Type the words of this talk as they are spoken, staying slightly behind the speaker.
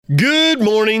Good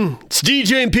morning. It's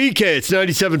DJ and PK. It's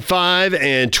 97.5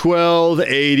 and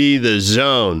 1280 The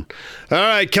Zone. All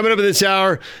right, coming up in this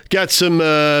hour, got some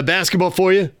basketball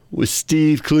for you with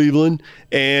Steve Cleveland,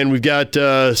 and we've got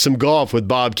some golf with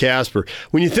Bob Casper.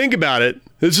 When you think about it,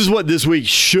 this is what this week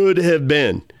should have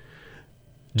been.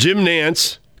 Jim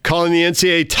Nantz calling the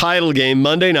NCAA title game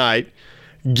Monday night,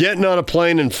 getting on a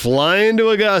plane and flying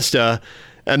to Augusta,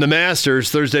 and the Masters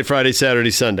Thursday, Friday,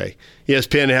 Saturday, Sunday.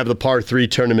 ESPN have the Par 3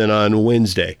 tournament on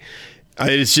Wednesday.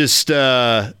 It's just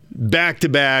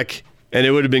back-to-back, and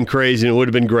it would have been crazy, and it would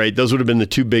have been great. Those would have been the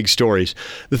two big stories.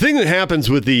 The thing that happens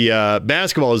with the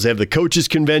basketball is they have the coaches'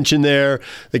 convention there.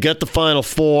 They got the Final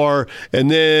Four,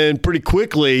 and then pretty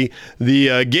quickly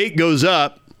the gate goes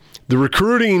up. The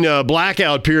recruiting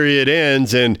blackout period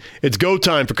ends, and it's go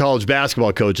time for college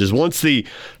basketball coaches. Once the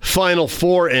Final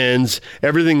Four ends,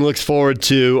 everything looks forward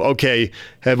to, okay,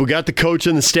 have we got the coach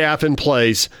and the staff in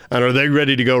place, and are they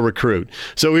ready to go recruit?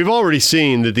 So we've already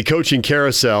seen that the coaching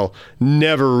carousel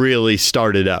never really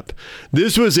started up.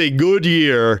 This was a good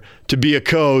year to be a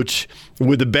coach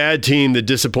with a bad team that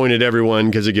disappointed everyone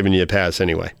because they're giving you a pass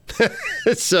anyway.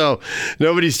 So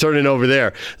nobody's turning over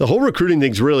there. The whole recruiting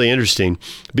thing's really interesting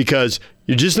because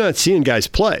you're just not seeing guys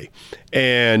play.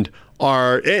 And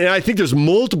I think there's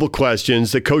multiple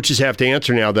questions that coaches have to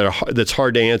answer now that's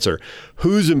hard to answer.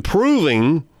 Who's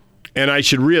improving? And I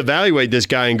should reevaluate this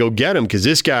guy and go get him because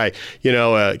this guy,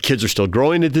 kids are still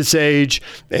growing at this age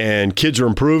and kids are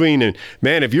improving. And,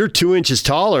 man, if you're 2 inches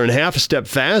taller and half a step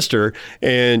faster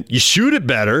and you shoot it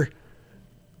better,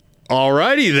 all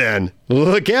righty then,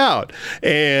 look out.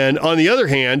 And on the other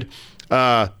hand,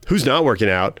 who's not working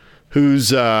out?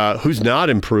 Who's not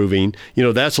improving?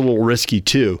 That's a little risky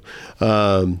too.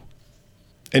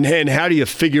 And how do you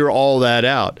figure all that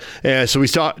out? So we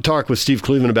talk with Steve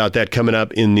Cleveland about that coming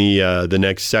up in the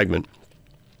next segment.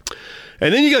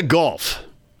 And then you got golf.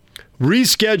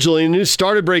 Rescheduling. It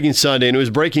started breaking Sunday, and it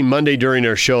was breaking Monday during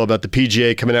our show about the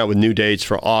PGA coming out with new dates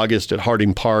for August at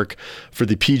Harding Park for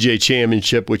the PGA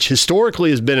Championship, which historically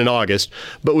has been in August,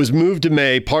 but was moved to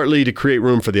May partly to create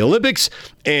room for the Olympics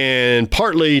and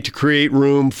partly to create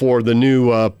room for the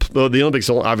new the Olympics.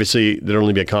 Obviously, there'll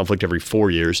only be a conflict every 4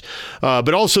 years,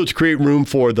 but also to create room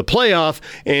for the playoff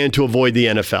and to avoid the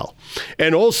NFL.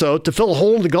 And also to fill a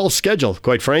hole in the golf schedule,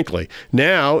 quite frankly.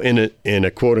 Now, in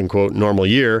a quote-unquote normal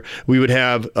year, we would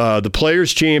have the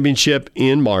Players' Championship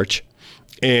in March,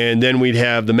 and then we'd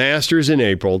have the Masters in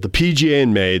April, the PGA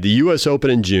in May, the U.S. Open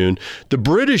in June, the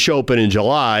British Open in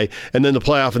July, and then the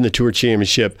playoff and the Tour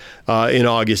Championship in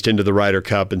August into the Ryder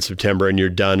Cup in September, and you're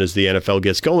done as the NFL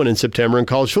gets going in September and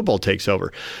college football takes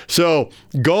over. So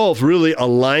golf really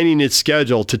aligning its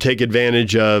schedule to take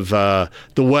advantage of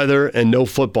the weather and no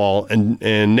football.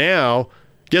 And now,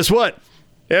 guess what?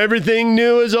 Everything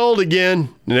new is old again,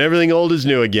 and everything old is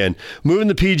new again. Moving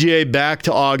the PGA back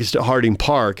to August at Harding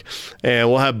Park, and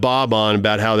we'll have Bob on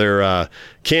about how they're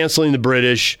canceling the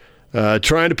British,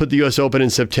 trying to put the U.S. Open in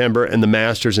September and the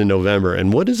Masters in November.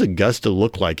 And what does Augusta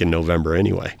look like in November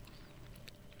anyway?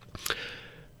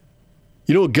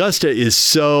 Augusta is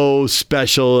so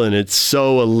special, and it's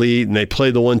so elite, and they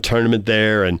play the one tournament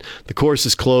there, and the course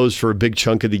is closed for a big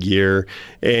chunk of the year.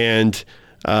 And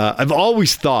I've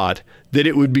always thought that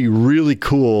it would be really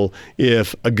cool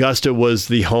if Augusta was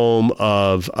the home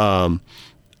of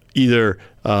either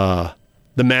the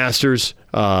Masters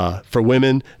for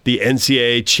women, the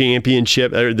NCAA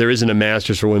championship. There isn't a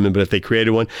Masters for women, but if they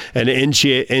created one, an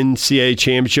NCAA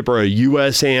championship or a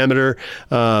U.S. amateur.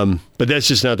 But that's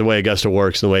just not the way Augusta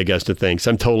works and the way Augusta thinks.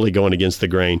 I'm totally going against the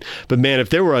grain. But, man,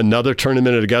 if there were another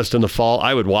tournament at Augusta in the fall,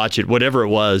 I would watch it, whatever it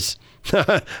was.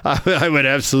 I would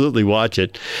absolutely watch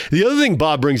it. The other thing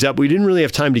Bob brings up, we didn't really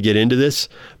have time to get into this,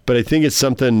 but I think it's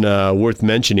something worth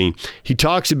mentioning. He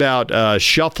talks about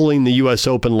shuffling the U.S.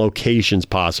 Open locations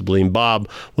possibly, and Bob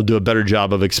will do a better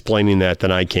job of explaining that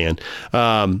than I can.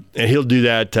 And he'll do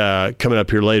that coming up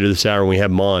here later this hour when we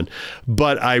have him on.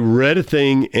 But I read a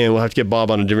thing, and we'll have to get Bob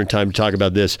on a different time to talk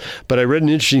about this, but I read an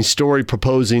interesting story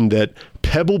proposing that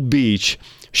Pebble Beach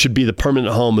should be the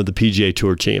permanent home of the PGA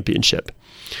Tour Championship.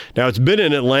 Now, it's been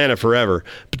in Atlanta forever,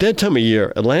 but that time of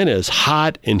year, Atlanta is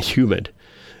hot and humid,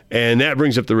 and that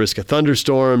brings up the risk of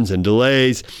thunderstorms and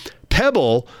delays.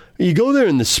 Pebble, you go there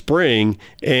in the spring,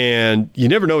 and you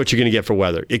never know what you're going to get for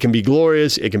weather. It can be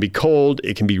glorious, it can be cold,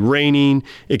 it can be raining,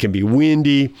 it can be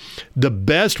windy. The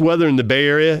best weather in the Bay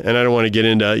Area, and I don't want to get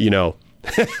into,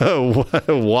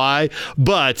 why,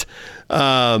 but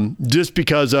just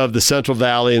because of the Central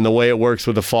Valley and the way it works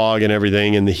with the fog and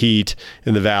everything and the heat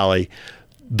in the valley,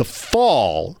 the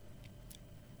fall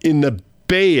in the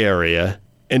Bay Area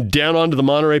and down onto the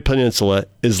Monterey Peninsula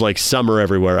is like summer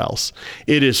everywhere else.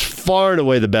 It is far and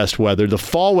away the best weather. The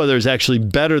fall weather is actually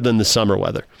better than the summer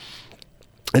weather.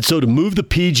 And so to move the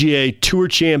PGA Tour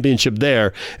Championship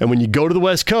there, and when you go to the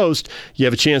West Coast, you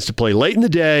have a chance to play late in the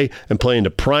day and play into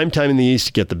prime time in the East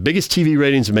to get the biggest TV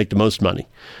ratings and make the most money.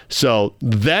 So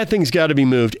that thing's got to be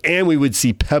moved, and we would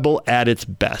see Pebble at its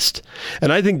best.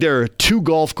 And I think there are 2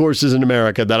 golf courses in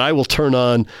America that I will turn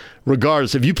on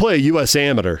regardless. If you play a U.S.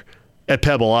 Amateur at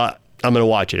Pebble, I'm going to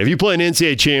watch it. If you play an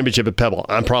NCAA championship at Pebble,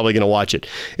 I'm probably going to watch it.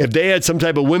 If they had some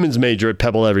type of women's major at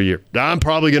Pebble every year, I'm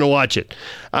probably going to watch it.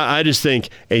 I just think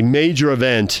a major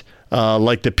event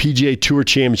like the PGA Tour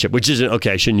Championship, which isn't,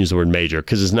 okay, I shouldn't use the word major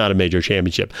because it's not a major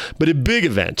championship, but a big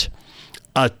event,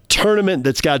 a tournament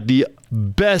that's got the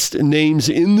best names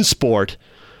in the sport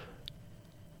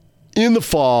in the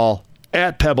fall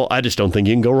at Pebble, I just don't think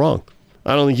you can go wrong.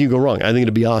 I don't think you can go wrong. I think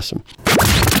it'd be awesome.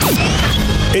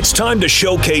 It's time to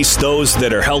showcase those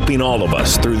that are helping all of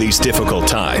us through these difficult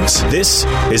times. This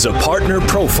is a Partner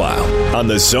Profile on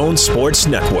the Zone Sports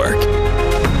Network.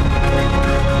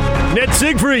 Ned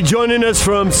Siegfried joining us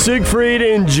from Siegfried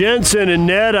and Jensen. And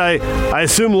Ned, I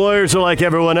assume lawyers are like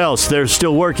everyone else. They're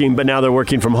still working, but now they're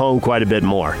working from home quite a bit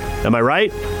more. Am I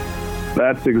right?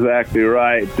 That's exactly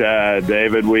right,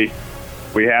 David. We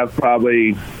have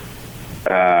probably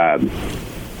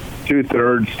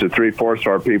 2/3 to 3/4 of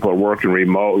our people are working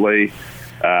remotely.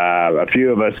 A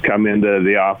few of us come into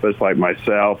the office, like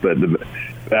myself, but the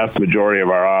vast majority of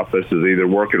our office is either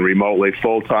working remotely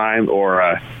full-time or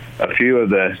a few of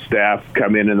the staff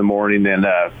come in the morning and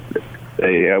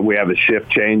we have a shift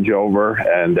changeover,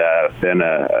 and then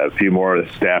a few more of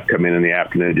the staff come in the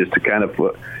afternoon just to kind of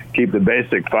keep the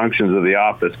basic functions of the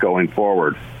office going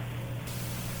forward.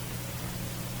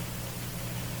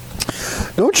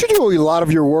 Don't you do a lot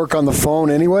of your work on the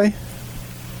phone anyway?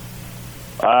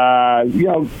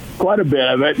 Quite a bit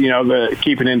of it. The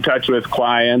keeping in touch with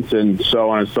clients and so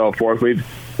on and so forth.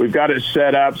 We've got it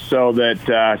set up so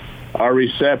that our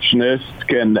receptionists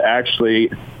can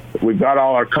actually. We've got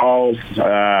all our calls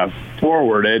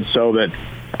forwarded so that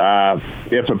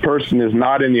if a person is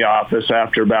not in the office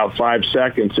after about 5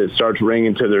 seconds, it starts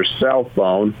ringing to their cell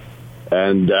phone.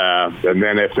 And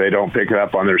then if they don't pick it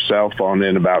up on their cell phone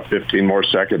in about 15 more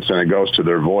seconds, then it goes to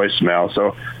their voicemail.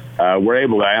 So we're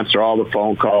able to answer all the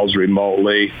phone calls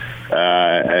remotely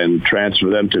and transfer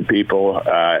them to people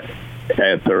at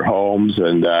their homes.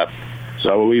 And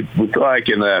so we feel like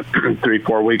in the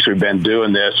 3-4 weeks we've been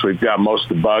doing this, we've got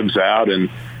most of the bugs out and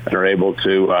are able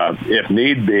to, if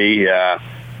need be,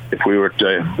 if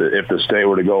the state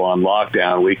were to go on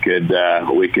lockdown, we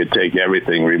could take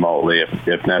everything remotely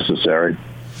if necessary.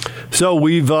 So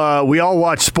we all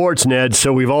watch sports, Ned,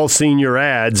 so we've all seen your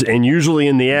ads, and usually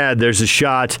in the ad there's a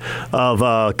shot of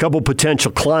a couple potential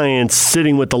clients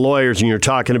sitting with the lawyers, and you're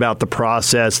talking about the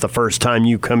process the first time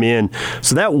you come in.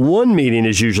 So that one meeting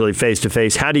is usually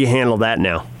face-to-face. How do you handle that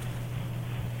now?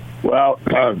 Well,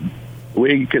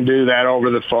 we can do that over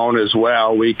the phone as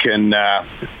well. We can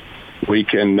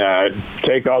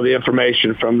take all the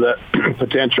information from the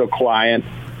potential client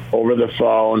over the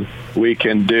phone. We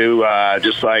can do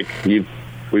just like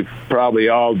we've probably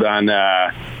all done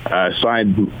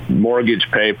signed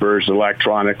mortgage papers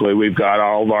electronically. We've got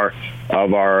all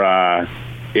of our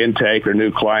intake or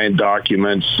new client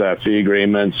documents, fee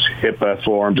agreements, HIPAA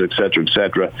forms, et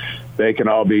cetera. They can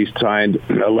all be signed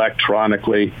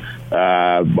electronically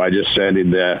by just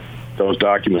sending those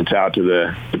documents out to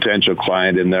the potential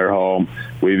client in their home.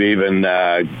 We've even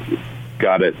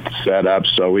got it set up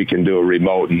so we can do a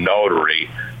remote notary,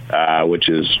 which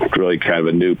is really kind of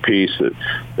a new piece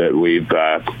that we've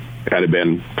kind of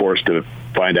been forced to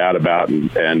find out about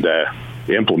and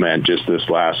implement just this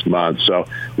last month. So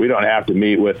we don't have to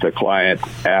meet with the client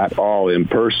at all in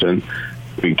person.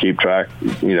 We can keep track,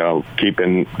 keep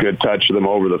in good touch with them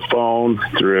over the phone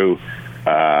through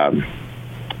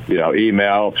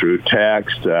email, through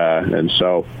text, and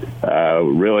so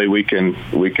really we can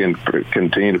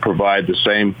continue to provide the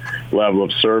same level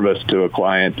of service to a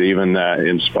client, even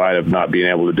in spite of not being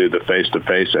able to do the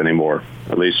face-to-face anymore,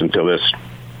 at least until this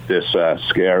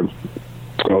scare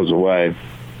goes away.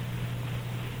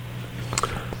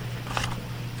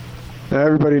 Now,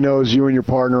 everybody knows you and your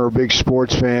partner are big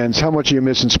sports fans. How much are you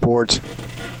missing sports?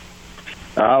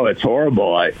 Oh, it's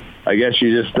horrible. I guess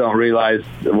you just don't realize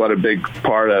what a big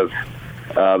part of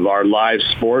our live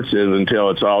sports is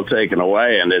until it's all taken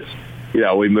away. And it's,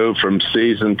 we move from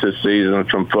season to season,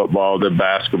 from football to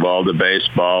basketball to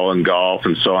baseball and golf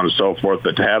and so on and so forth.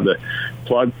 But to have the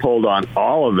plug pulled on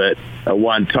all of it at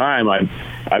one time,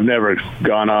 I've never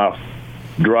gone off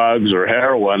drugs or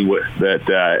heroin,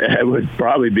 it would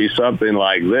probably be something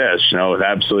like this, with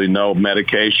absolutely no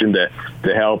medication to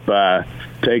help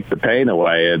take the pain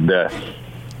away. And,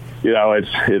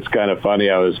 it's kind of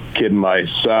funny. I was kidding my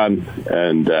son,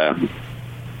 and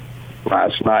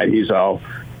last night he's all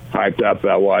hyped up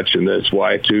about watching this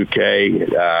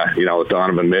Y2K, with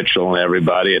Donovan Mitchell and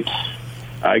everybody. And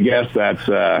I guess that's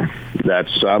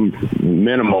some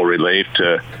minimal relief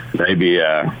to maybe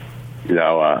a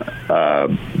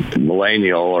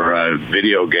millennial or a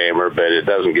video gamer, but it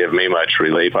doesn't give me much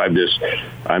relief. I'm just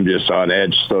on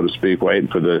edge, so to speak, waiting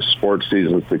for the sports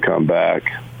seasons to come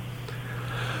back.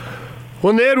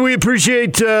 Well, Ned, we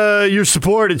appreciate your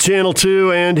support at Channel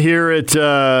 2 and here at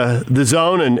The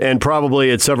Zone and probably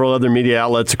at several other media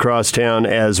outlets across town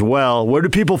as well. Where do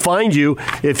people find you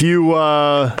if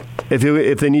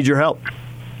they need your help?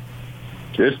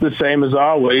 It's the same as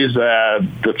always.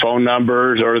 The phone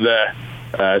numbers or the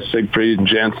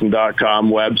SiegfriedandJensen.com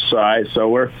website. So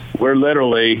we're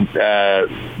literally,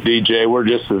 DJ, we're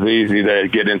just as easy to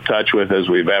get in touch with as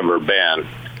we've ever been.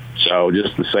 So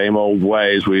just the same old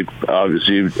ways. We've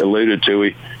obviously alluded to.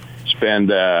 We spend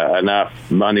enough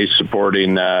money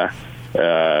supporting various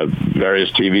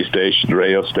TV stations,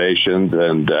 radio stations,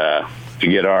 and to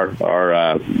get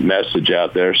our message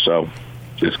out there. So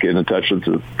just get in touch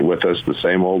with us the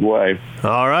same old way.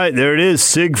 All right, there it is,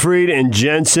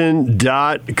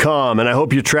 SiegfriedandJensen.com. And I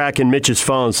hope you're tracking Mitch's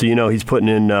phone so he's putting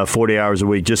in 40 hours a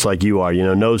week just like you are,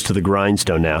 nose to the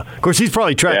grindstone now. Of course, he's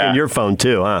probably tracking your phone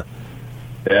too, huh?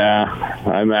 Yeah,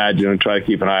 I imagine. Try to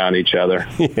keep an eye on each other.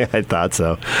 Yeah, I thought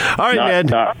so. All right,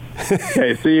 Ned.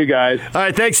 Okay, see you guys. All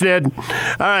right, thanks, Ned. All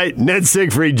right, Ned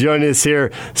Siegfried joining us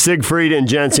here. Siegfried and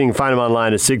Jensen. You can find him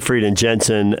online at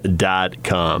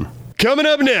SiegfriedandJensen.com. Coming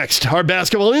up next, our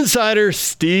basketball insider,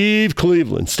 Steve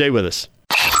Cleveland. Stay with us.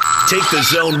 Take the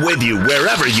Zone with you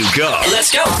wherever you go.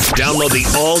 Let's go. Download the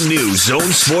all-new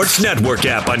Zone Sports Network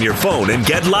app on your phone and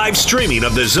get live streaming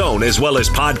of the Zone as well as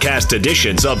podcast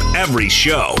editions of every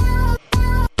show.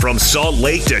 From Salt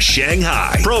Lake to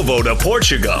Shanghai, Provo to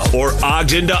Portugal, or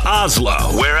Ogden to Oslo,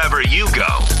 wherever you go,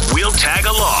 we'll tag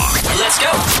along. Let's go.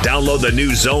 Download the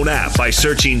new Zone app by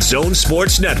searching Zone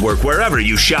Sports Network wherever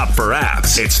you shop for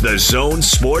apps. It's the Zone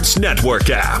Sports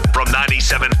Network app from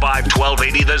 97.5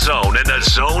 1280 The Zone and the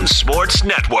Zone Sports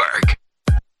Network.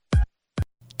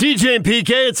 DJ and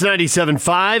PK, it's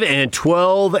 97.5 and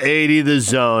 1280 The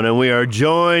Zone. And we are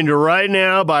joined right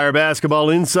now by our basketball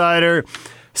insider,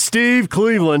 Steve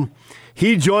Cleveland.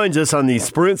 He joins us on the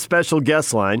Sprint special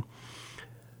guest line.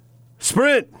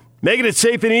 Sprint, making it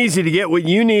safe and easy to get what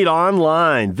you need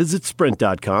online. Visit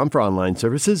Sprint.com for online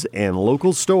services and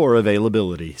local store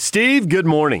availability. Steve, good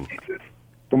morning.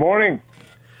 Good morning.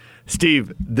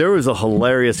 Steve, there was a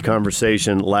hilarious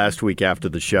conversation last week after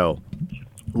the show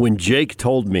when Jake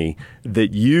told me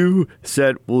that you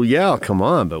said, well, yeah, come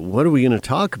on, but what are we going to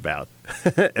talk about?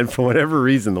 And for whatever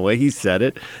reason, the way he said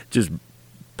it just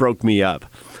broke me up.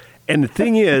 And the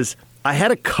thing is, I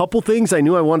had a couple things I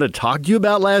knew I wanted to talk to you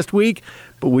about last week,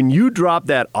 but when you dropped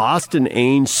that Austin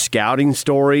Ainge scouting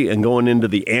story and going into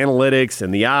the analytics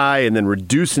and the eye and then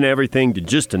reducing everything to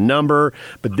just a number,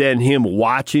 but then him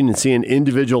watching and seeing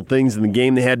individual things in the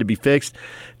game that had to be fixed,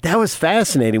 that was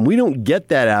fascinating. We don't get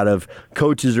that out of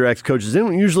coaches or ex-coaches. They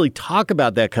don't usually talk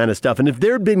about that kind of stuff. And if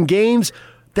there had been games,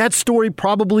 that story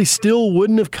probably still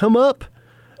wouldn't have come up.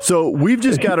 So we've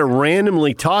just got to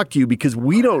randomly talk to you because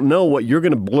we don't know what you're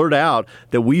going to blurt out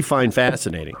that we find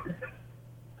fascinating.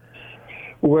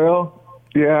 Well,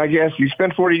 yeah, I guess you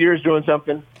spent 40 years doing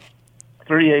something,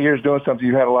 38 years doing something.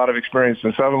 You've had a lot of experience,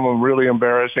 and some of them really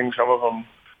embarrassing, some of them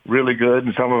really good,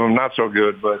 and some of them not so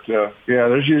good. But, yeah,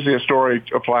 there's usually a story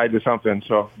applied to something.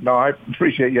 So, no, I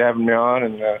appreciate you having me on,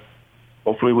 and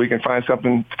hopefully we can find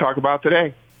something to talk about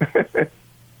today.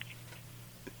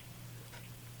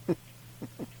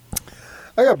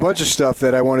 I got a bunch of stuff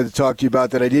that I wanted to talk to you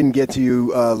about that I didn't get to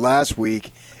you last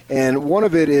week. And one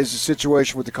of it is the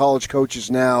situation with the college coaches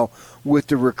now with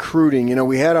the recruiting. You know,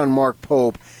 we had on Mark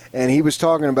Pope, and he was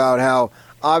talking about how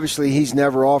obviously he's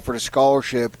never offered a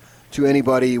scholarship to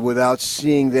anybody without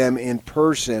seeing them in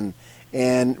person.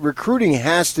 And recruiting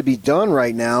has to be done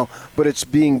right now, but it's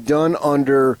being done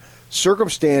under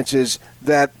circumstances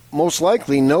that most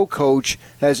likely no coach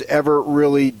has ever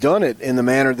really done it in the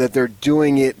manner that they're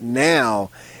doing it now.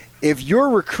 if you're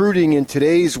recruiting in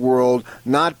today's world,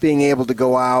 not being able to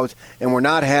go out, and we're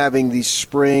not having these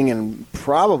spring and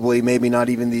probably maybe not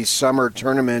even these summer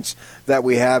tournaments that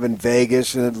we have in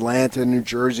Vegas and Atlanta and New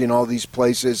Jersey and all these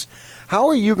places, how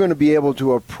are you going to be able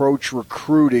to approach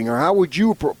recruiting, or how would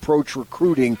you approach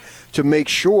recruiting to make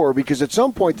sure, because at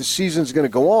some point the season's going to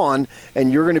go on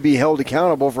and you're going to be held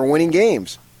accountable for winning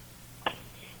games?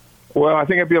 Well, I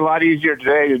think it'd be a lot easier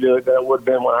today to do it than it would have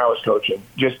been when I was coaching,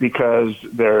 just because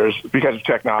of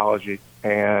technology,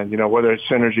 and whether it's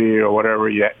Synergy or whatever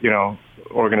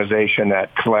organization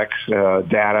that collects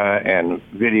data and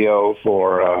video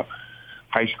for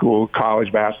high school, college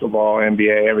basketball,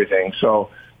 NBA, everything. So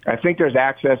I think there's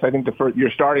access. I think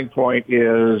your starting point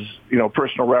is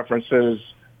personal references,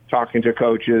 talking to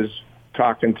coaches,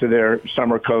 talking to their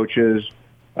summer coaches,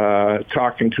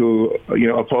 talking to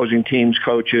opposing teams'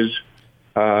 coaches,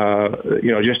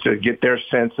 just to get their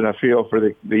sense and a feel for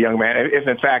the young man, if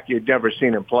in fact you'd never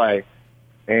seen him play,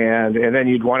 and then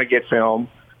you'd want to get film,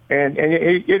 and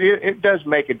it does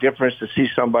make a difference to see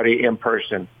somebody in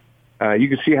person. You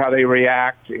can see how they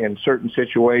react in certain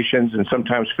situations, and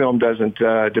sometimes film doesn't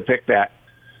depict that.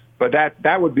 But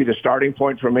that would be the starting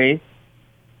point for me.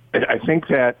 I think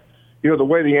that the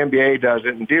way the NBA does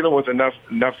it, and dealing with enough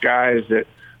guys that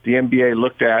the NBA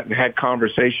looked at and had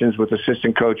conversations with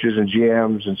assistant coaches and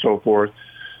GMs and so forth.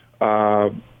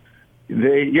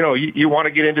 You want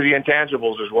to get into the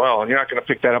intangibles as well, and you're not going to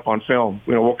pick that up on film.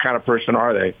 What kind of person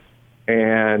are they,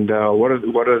 and what are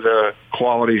the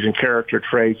qualities and character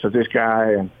traits of this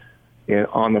guy, and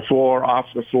on the floor, off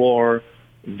the floor,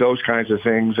 those kinds of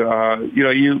things.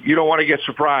 You don't want to get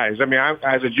surprised. I mean,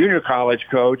 as a junior college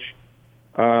coach.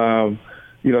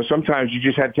 Sometimes you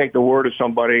just had to take the word of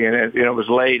somebody, and it was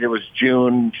late. It was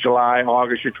June, July,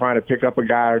 August. You're trying to pick up a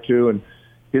guy or two, and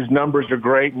his numbers are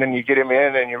great, and then you get him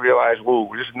in, and you realize, whoa,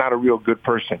 this is not a real good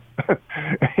person.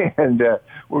 And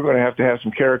we're going to have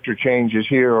some character changes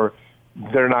here, or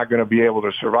they're not going to be able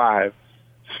to survive.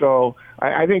 So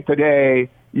I think today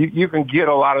you can get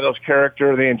a lot of those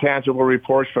the intangible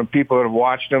reports from people that have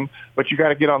watched them, but you got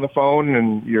to get on the phone,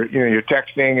 and you're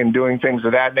texting and doing things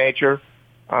of that nature.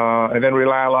 And then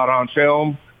rely a lot on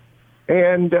film.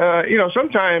 And,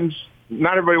 sometimes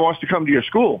not everybody wants to come to your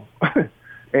school.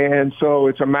 And so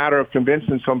it's a matter of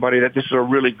convincing somebody that this is a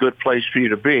really good place for you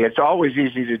to be. It's always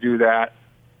easy to do that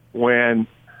when,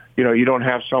 you don't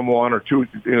have someone or two,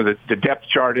 the depth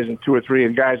chart isn't 2 or 3,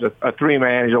 and the guy's a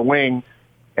 3-man, he's a wing,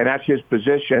 and that's his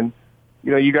position.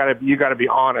 You gotta be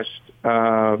honest.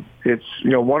 It's,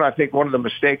 I think one of the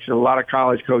mistakes that a lot of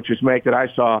college coaches make that I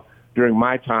saw during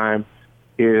my time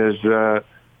is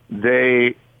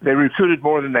they recruited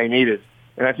more than they needed.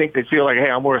 And I think they feel like, hey,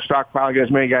 I'm going to stockpile, get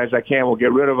as many guys as I can, we'll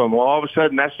get rid of them. Well, all of a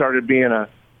sudden that started being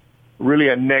really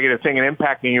a negative thing and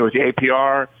impacting you with the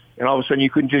APR, and all of a sudden you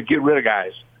couldn't just get rid of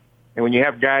guys. And when you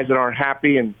have guys that aren't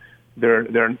happy and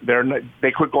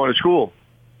they quit going to school.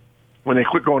 When they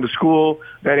quit going to school,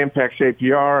 that impacts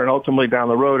APR, and ultimately down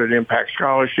the road it impacts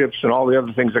scholarships and all the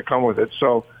other things that come with it.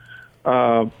 So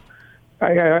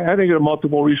I think there are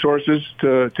multiple resources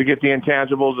to get the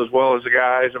intangibles as well as the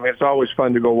guys. I mean, it's always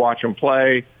fun to go watch them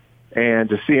play and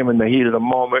to see them in the heat of the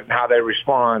moment and how they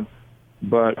respond.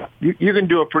 But you can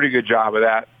do a pretty good job of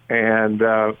that, and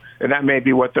that may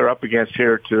be what they're up against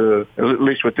here, at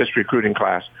least with this recruiting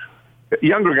class.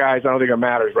 Younger guys, I don't think it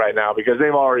matters right now because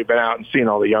they've already been out and seen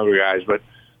all the younger guys, but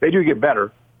they do get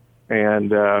better, and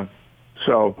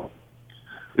so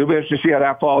it'll be interesting to see how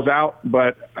that falls out.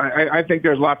 But I think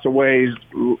there's lots of ways,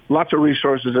 lots of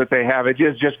resources that they have. It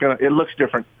looks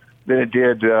different than it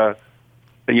did a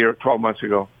year, 12 months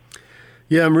ago.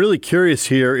 Yeah, I'm really curious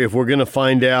here if we're going to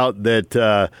find out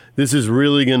that this is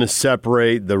really going to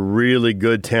separate the really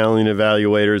good talent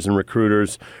evaluators and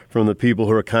recruiters from the people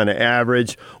who are kind of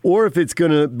average, or if it's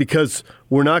going to, because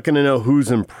we're not going to know who's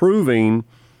improving,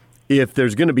 if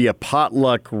there's going to be a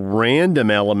potluck random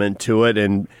element to it,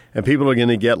 and people are going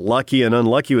to get lucky and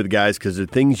unlucky with guys because of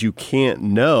things you can't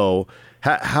know.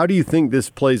 How do you think this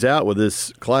plays out with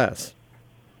this class?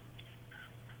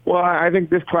 Well, I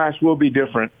think this class will be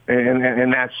different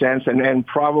in that sense, and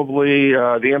probably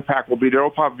the impact will be there will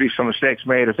probably be some mistakes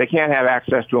made if they can't have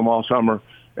access to them all summer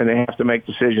and they have to make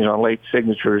decisions on late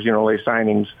signatures, late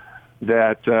signings,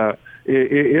 that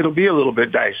it'll be a little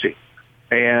bit dicey.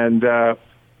 And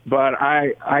but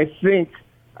I think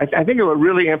it would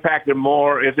really impact it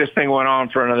more if this thing went on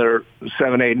for another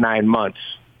 7, 8, 9 months.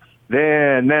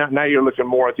 Then now you're looking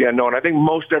more at the unknown. I think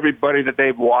most everybody that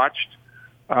they've watched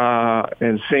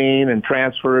and seen and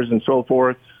transfers and so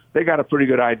forth, they got a pretty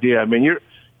good idea. I mean, you're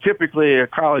typically a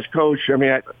college coach. I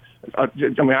mean,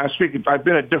 I speak. I've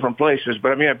been at different places,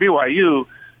 but I mean, at BYU,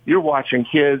 you're watching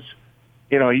kids.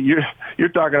 You know, you're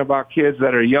talking about kids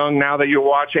that are young now that you're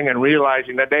watching and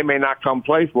realizing that they may not come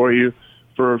play for you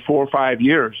for 4 or 5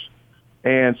 years.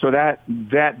 And so that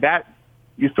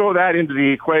you throw that into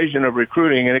the equation of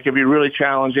recruiting, and it can be really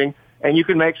challenging, and you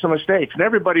can make some mistakes. And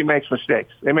everybody makes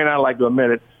mistakes. They may not like to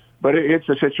admit it, but it's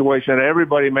a situation that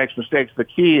everybody makes mistakes. The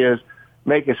key is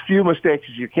make as few mistakes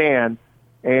as you can.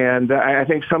 And I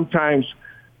think sometimes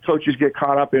coaches get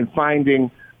caught up in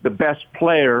finding the best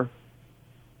player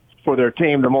for their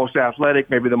team, the most athletic,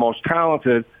 maybe the most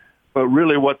talented, but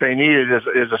really what they needed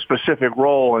is a specific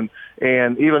role.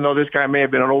 And even though this guy may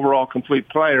have been an overall complete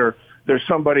player, there's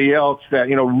somebody else that,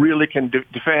 you know, really can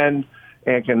defend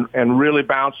and can really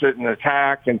bounce it and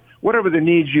attack and whatever the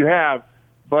needs you have.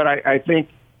 But I think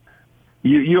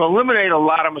you eliminate a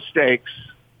lot of mistakes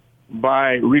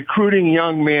by recruiting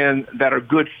young men that are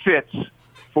good fits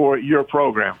for your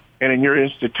program and in your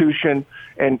institution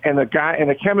and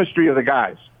the chemistry of the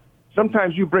guys.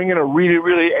 Sometimes you bring in a really,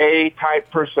 really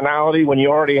A-type personality when you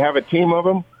already have a team of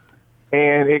them,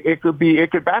 and it could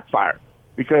backfire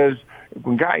because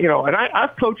when and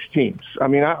I've coached teams. I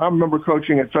mean, I remember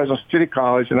coaching at Fresno City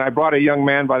College, and I brought a young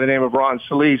man by the name of Ron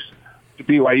Solis to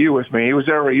BYU with me. He was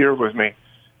there a year with me.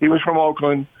 He was from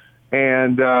Oakland,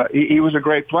 and he was a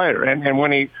great player. And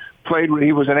when he played,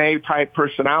 he was an A-type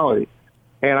personality.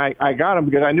 And I got him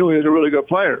because I knew he was a really good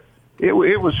player. It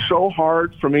was so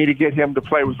hard for me to get him to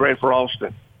play with Rafer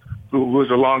Alston, who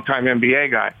was a longtime NBA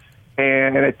guy.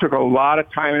 And it took a lot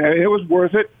of time. And it was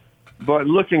worth it. But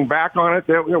looking back on it,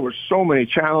 there were so many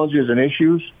challenges and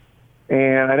issues.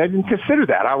 And I didn't consider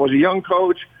that. I was a young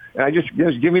coach, and I just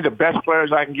give me the best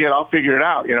players I can get. I'll figure it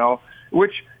out, you know,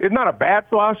 which is not a bad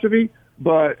philosophy.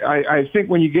 But I think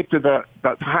when you get to the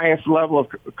highest level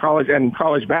of college and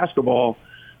college basketball,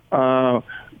 this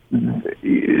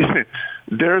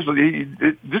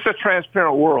is a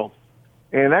transparent world,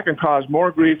 and that can cause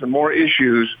more grief and more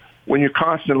issues when you're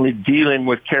constantly dealing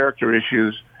with character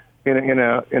issues in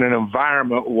an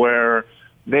environment where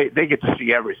they get to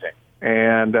see everything.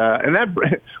 And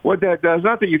that what that does,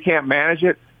 not that you can't manage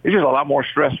it, it's just a lot more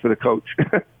stress for the coach.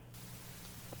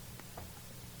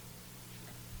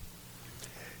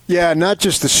 Yeah, not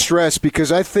just the stress,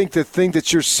 because I think the thing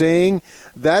that you're saying,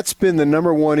 that's been the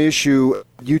number one issue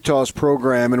Utah's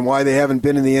program and why they haven't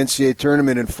been in the NCAA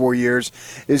tournament in 4 years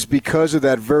is because of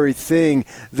that very thing.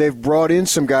 They've brought in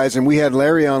some guys, and we had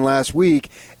Larry on last week,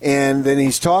 and then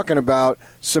he's talking about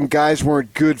some guys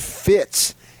weren't good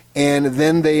fits. And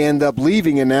then they end up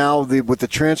leaving, and now with the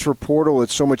transfer portal,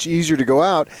 it's so much easier to go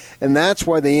out, and that's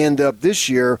why they end up this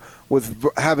year with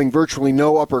having virtually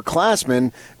no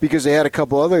upperclassmen because they had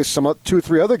two or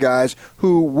three other guys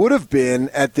who would have been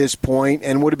at this point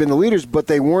and would have been the leaders, but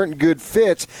they weren't good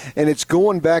fits. And it's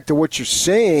going back to what you're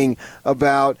saying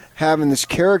about having this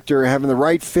character, having the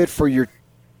right fit for your.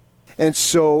 And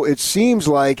so it seems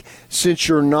like since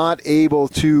you're not able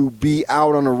to be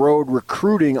out on the road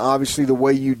recruiting, obviously the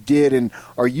way you did and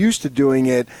are used to doing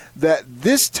it, that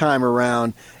this time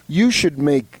around you should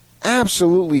make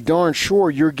absolutely darn sure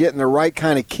you're getting the right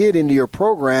kind of kid into your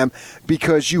program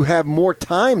because you have more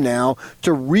time now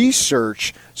to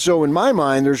research. So in my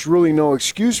mind, there's really no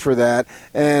excuse for that.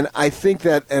 And I think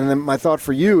that, and my thought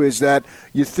for you is that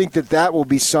you think that will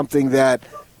be something that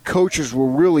coaches will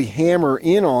really hammer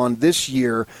in on this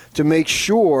year to make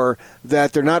sure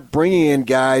that they're not bringing in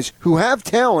guys who have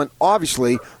talent,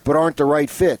 obviously, but aren't the right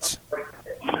fits.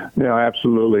 No,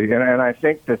 absolutely. And I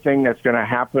think the thing that's going to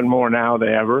happen more now than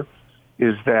ever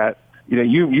is that, you know,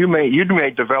 you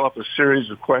may develop a series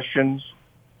of questions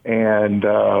and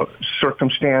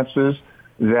circumstances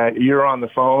that you're on the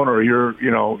phone or you're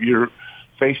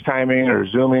FaceTiming or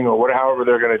Zooming or however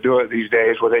they're going to do it these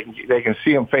days, where they can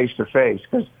see them face to face.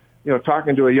 Because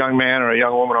talking to a young man or a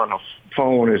young woman on the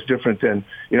phone is different than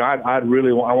I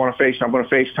want to I'm going to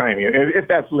FaceTime you if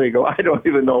that's legal. I don't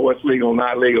even know what's legal,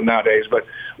 not legal nowadays. But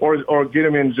or get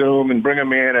them in Zoom and bring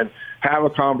them in and have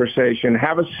a conversation,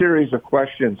 have a series of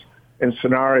questions and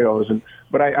scenarios.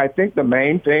 But I think the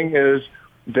main thing is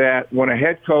that when a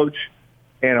head coach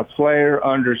and a player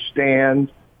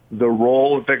understand the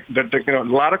role that a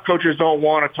lot of coaches don't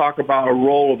want to talk about a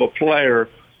role of a player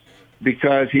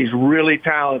because he's really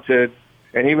talented,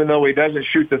 and even though he doesn't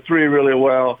shoot the three really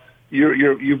well,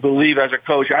 you believe as a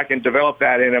coach I can develop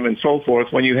that in him and so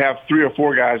forth. When you have 3 or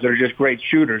 4 guys that are just great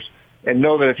shooters, and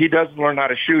know that if he doesn't learn how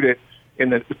to shoot it in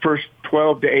the first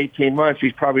 12 to 18 months,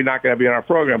 he's probably not going to be in our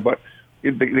program. But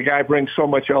the guy brings so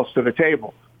much else to the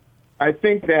table. I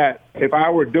think that if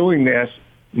I were doing this,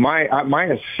 my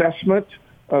assessment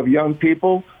of young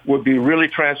people would be really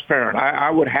transparent.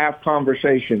 I would have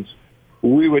conversations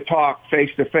we would talk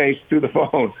face-to-face through the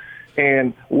phone.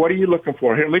 And what are you looking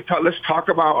for? Here, let's talk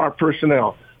about our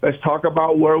personnel. Let's talk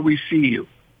about where we see you.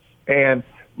 And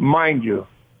mind you,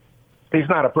 it's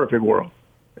not a perfect world.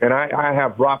 And I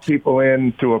have brought people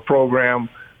into a program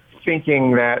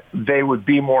thinking that they would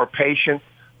be more patient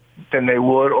than they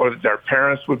would, or that their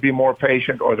parents would be more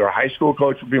patient, or their high school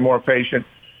coach would be more patient.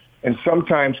 And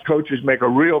sometimes coaches make a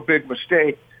real big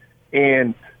mistake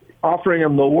in offering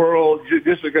them the world.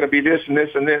 This is going to be this and this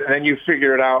and this, and then you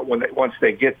figure it out once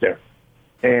they get there.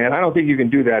 And I don't think you can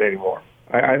do that anymore.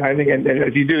 I think, and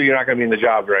if you do, you're not going to be in the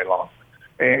job very long.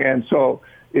 And so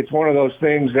it's one of those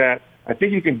things that I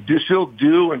think you can still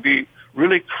do and be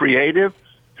really creative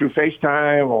through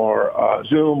FaceTime or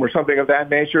Zoom or something of that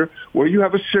nature, where you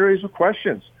have a series of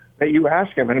questions that you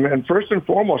ask them. And first and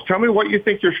foremost, tell me what you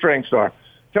think your strengths are.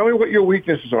 Tell me what your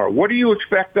weaknesses are. What do you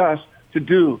expect us to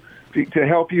do to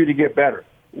help you to get better?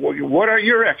 What are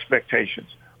your expectations?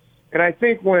 And I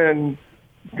think when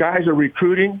guys are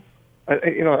recruiting,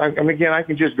 again, I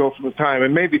can just go from the time,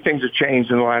 and maybe things have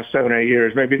changed in the last 7 or 8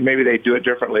 years. Maybe they do it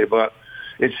differently, but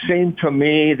it seemed to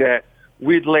me that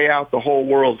we'd lay out the whole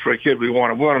world for a kid we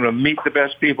want. We want him to meet the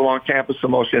best people on campus, the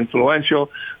most influential.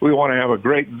 We want to have a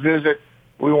great visit.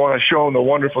 We want to show them the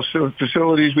wonderful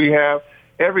facilities we have.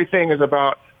 Everything is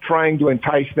about trying to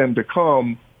entice them to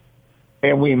come,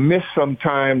 and we miss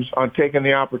sometimes on taking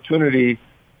the opportunity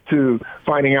to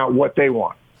finding out what they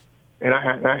want. And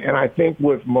I think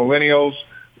with millennials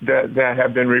that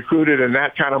have been recruited in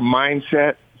that kind of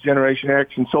mindset, Generation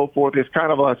X and so forth, it's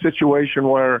kind of a situation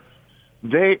where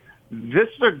this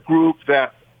is a group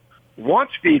that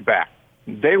wants feedback.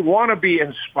 They want to be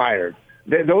inspired.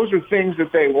 Those are things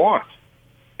that they want.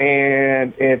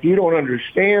 And if you don't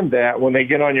understand that when they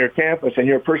get on your campus and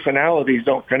your personalities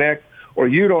don't connect, or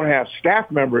you don't have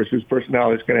staff members whose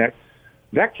personalities connect,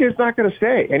 that kid's not going to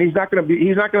stay, and he's not going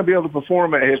to be able to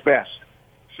perform at his best.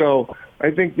 So I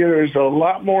think there's a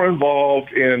lot more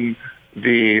involved in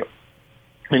the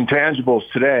intangibles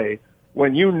today.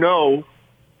 When you know,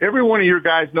 every one of your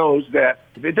guys knows that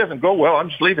if it doesn't go well, I'm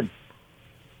just leaving.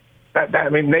 That's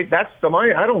the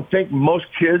money. I don't think most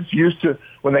kids used to,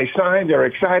 when they signed, they're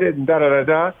excited and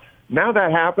da-da-da-da. Now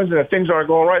that happens, and if things aren't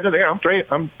going right, they're like,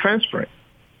 I'm transferring.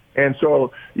 And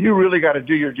so you really got to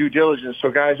do your due diligence so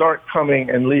guys aren't coming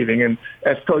and leaving. And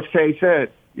as Coach K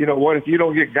said, you know what, if you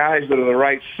don't get guys that are the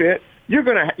right fit, you're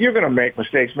gonna make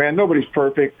mistakes, man. Nobody's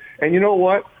perfect. And you know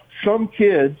what? Some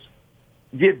kids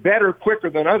get better quicker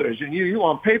than others. And you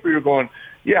on paper, you're going,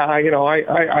 yeah,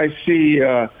 I see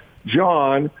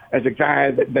John as a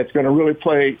guy that's going to really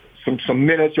play some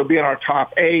minutes. He'll be in our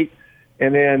top 8.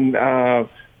 And then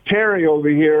Terry over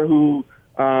here, who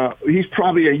he's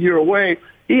probably a year away.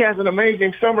 He has an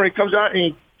amazing summer. He comes out and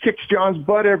he kicks John's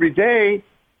butt every day.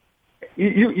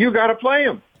 You got to play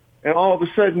him. And all of a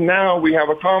sudden now we have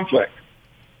a conflict.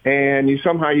 And you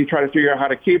try to figure out how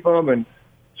to keep him. And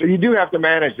so you do have to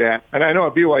manage that. And I know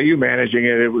at BYU managing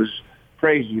it was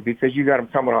crazy because you got him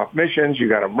coming off missions. You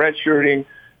got him redshirting.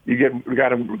 You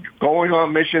got him going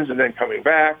on missions and then coming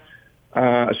back.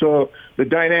 So the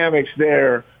dynamics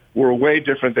there were way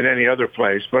different than any other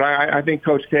place. But I think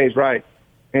Coach K is right.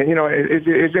 And,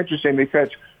 it's interesting because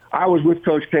I was with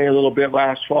Coach K a little bit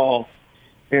last fall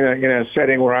in a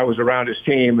setting where I was around his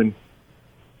team, and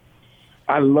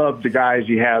I love the guys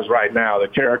he has right now, the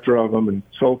character of them and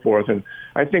so forth. And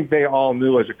I think they all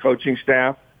knew as a coaching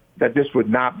staff that this would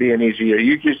not be an easy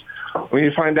year. When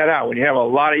you find that out, when you have a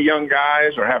lot of young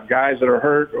guys or have guys that are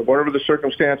hurt or whatever the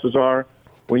circumstances are,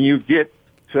 when you get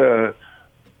to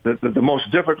the most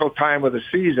difficult time of the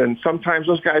season, sometimes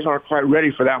those guys aren't quite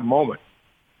ready for that moment.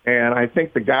 And I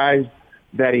think the guys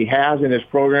that he has in his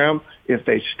program, if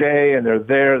they stay and they're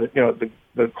there,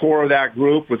 the core of that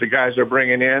group with the guys they're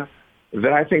bringing in,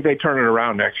 that I think they turn it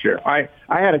around next year. I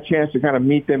had a chance to kind of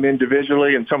meet them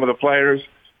individually and some of the players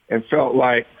and felt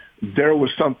like there was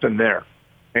something there.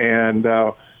 And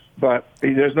but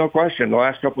there's no question the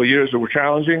last couple of years that were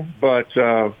challenging. But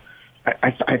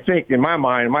I think in my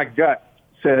mind, my gut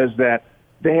says that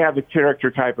they have the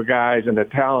character type of guys and the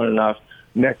talent enough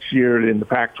next year in the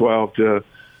Pac-12 to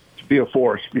be a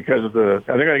force because of they're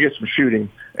going to get some shooting,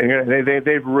 and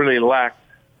they've really lacked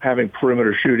having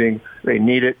perimeter shooting. They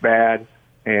need it bad,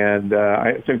 and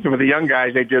I think some of the young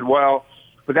guys, they did well,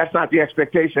 but that's not the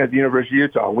expectation at the University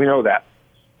of Utah. We know that,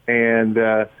 and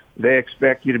they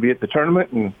expect you to be at the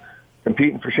tournament and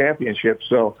competing for championships.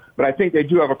 So, but I think they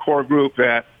do have a core group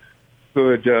that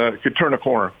could turn a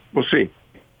corner. We'll see.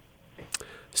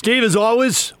 Steve, as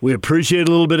always, we appreciate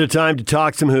a little bit of time to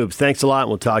talk some hoops. Thanks a lot, and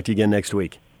we'll talk to you again next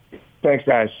week. Thanks,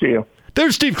 guys. See you.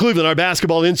 There's Steve Cleveland, our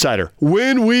basketball insider.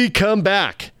 When we come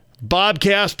back, Bob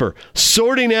Casper,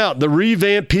 sorting out the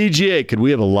revamped PGA. Could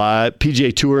we have a live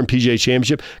PGA Tour and PGA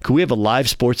Championship? Could we have a live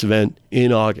sports event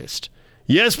in August?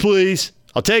 Yes, please.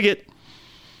 I'll take it.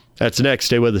 That's next.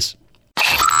 Stay with us.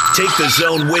 Take the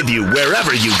Zone with you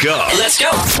wherever you go. Let's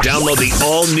go. Download the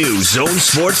all-new Zone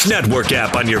Sports Network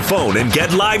app on your phone and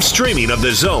get live streaming of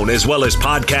the Zone as well as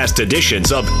podcast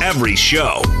editions of every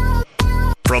show.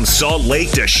 From Salt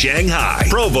Lake to Shanghai,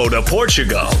 Provo to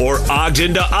Portugal, or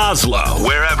Ogden to Oslo,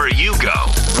 wherever you go,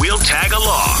 we'll tag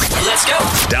along. Let's go.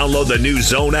 Download the new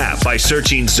Zone app by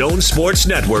searching Zone Sports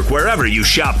Network wherever you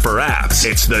shop for apps.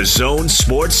 It's the Zone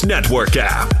Sports Network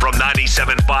app from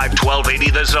 97.5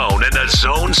 1280 The Zone and the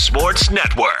Zone Sports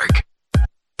Network.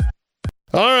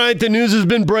 All right, the news has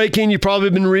been breaking. You've probably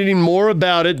been reading more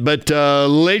about it, but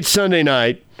late Sunday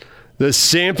night, the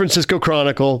San Francisco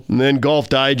Chronicle and then Golf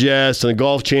Digest and the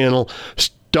Golf Channel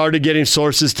started getting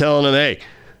sources telling them, hey,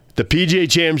 the PGA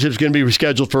Championship is going to be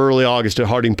rescheduled for early August at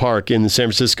Harding Park in the San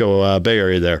Francisco Bay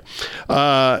Area there.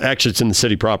 Actually, it's in the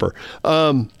city proper.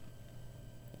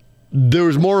 There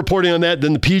was more reporting on that.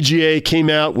 Then the PGA came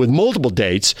out with multiple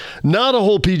dates, not a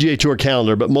whole PGA Tour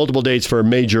calendar, but multiple dates for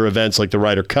major events like the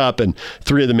Ryder Cup and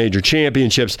 3 of the major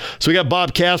championships. So we got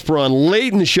Bob Casper on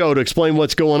late in the show to explain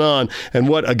what's going on and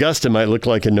what Augusta might look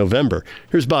like in November.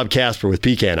 Here's Bob Casper with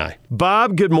PK and I.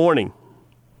 Bob, good morning.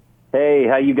 Hey,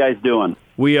 how you guys doing?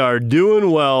 We are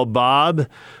doing well, Bob.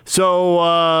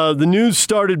 So the news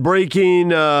started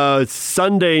breaking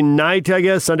Sunday night, I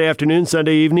guess, Sunday afternoon,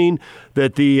 Sunday evening,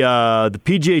 that the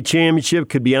PGA Championship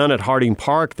could be on at Harding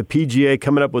Park. The PGA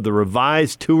coming up with a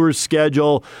revised tour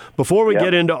schedule. Before we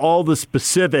get into all the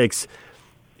specifics,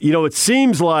 it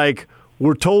seems like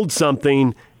we're told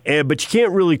something, but you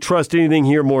can't really trust anything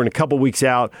here more than a couple weeks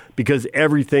out because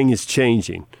everything is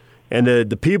changing. And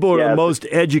the people who are most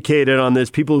educated on this,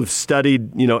 people who've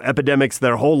studied, epidemics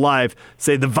their whole life,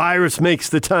 say the virus makes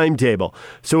the timetable.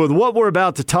 So with what we're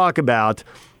about to talk about,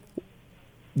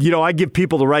 I give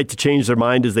people the right to change their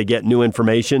mind as they get new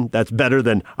information. That's better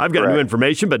than, I've got new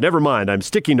information, but never mind, I'm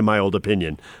sticking to my old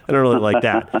opinion. I don't really like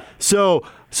that. So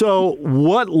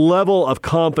what level of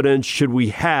confidence should we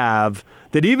have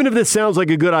that even if this sounds like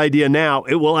a good idea now,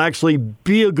 it will actually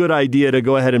be a good idea to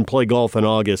go ahead and play golf in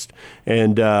August,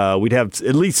 and we'd have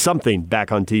at least something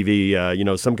back on TV,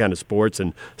 some kind of sports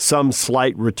and some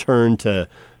slight return to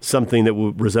something that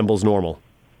resembles normal?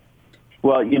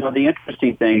 Well, the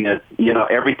interesting thing is,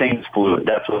 everything's fluid.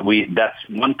 That's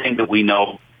one thing that we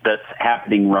know that's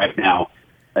happening right now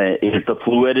is the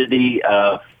fluidity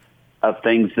of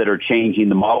things that are changing.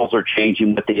 The models are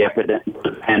changing with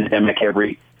the pandemic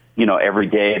every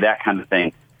day, that kind of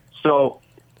thing. So,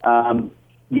 the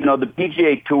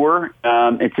PGA Tour,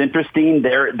 it's interesting.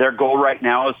 Their goal right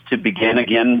now is to begin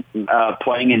again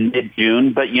playing in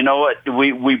mid-June. But you know what?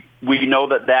 We know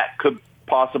that could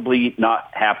possibly not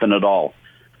happen at all.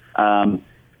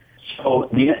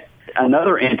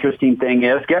 Another interesting thing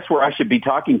is, guess where I should be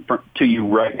talking to you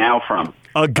right now from?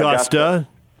 Augusta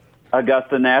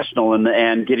National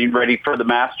and getting ready for the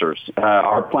Masters.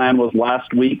 Our plan was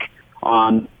last week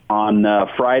on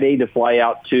Friday to fly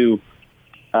out to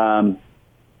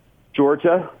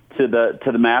Georgia to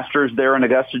the Masters there in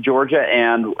Augusta, Georgia,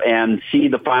 and see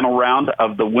the final round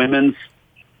of the women's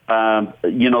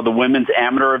the women's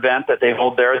amateur event that they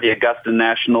hold there, the Augusta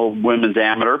National Women's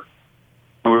Amateur.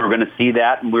 And we were going to see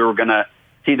that, and we were going to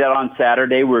see that on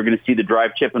Saturday. We were going to see the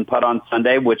drive, chip, and putt on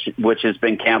Sunday, which has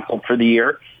been canceled for the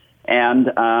year, and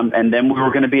then we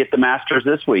were going to be at the Masters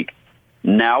this week.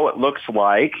 Now it looks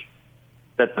like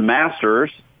that the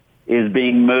Masters is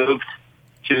being moved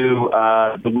to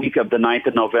the week of the 9th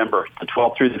of November. The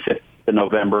 12th through the 5th of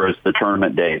November is the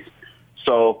tournament days.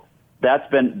 So that's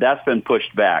been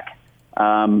pushed back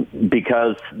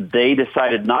because they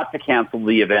decided not to cancel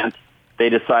the event. They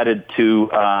decided to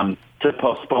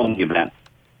postpone the event,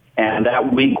 and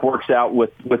that week works out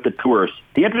with the tours.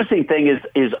 The interesting thing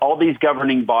is all these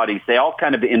governing bodies, they all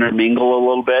kind of intermingle a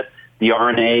little bit. The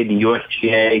RNA, the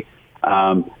USGA,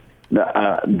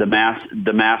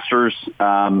 the Masters,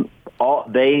 all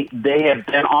they have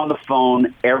been on the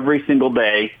phone every single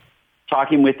day,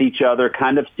 talking with each other,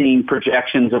 kind of seeing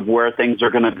projections of where things are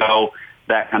going to go,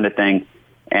 that kind of thing.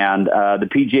 And the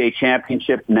PGA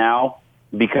Championship now,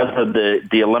 because of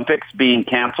the Olympics being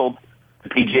canceled, the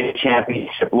PGA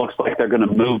Championship looks like they're going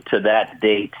to move to that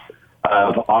date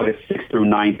of August 6th through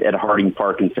 9th at Harding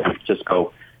Park in San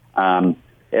Francisco.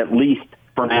 At least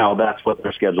for now, that's what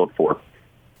they're scheduled for.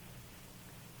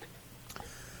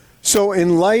 So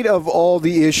in light of all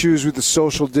the issues with the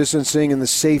social distancing and the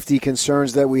safety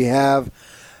concerns that we have,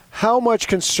 how much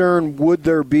concern would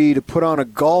there be to put on a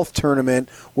golf tournament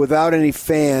without any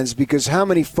fans? Because how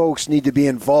many folks need to be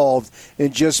involved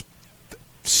in just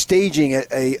staging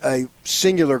a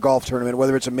singular golf tournament,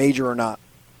 whether it's a major or not?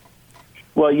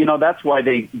 Well, you know, that's why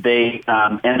they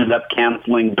ended up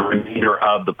canceling the remainder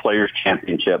of the Players'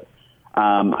 Championship.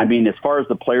 I mean, as far as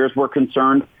the players were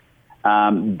concerned,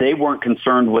 they weren't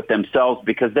concerned with themselves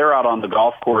because they're out on the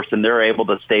golf course and they're able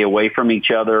to stay away from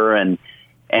each other, and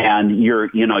you're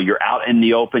out in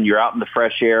the open, you're out in the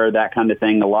fresh air, that kind of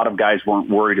thing. A lot of guys weren't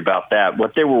worried about that.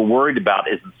 What they were worried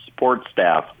about is the support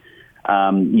staff.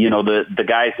 The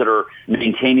guys that are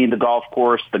maintaining the golf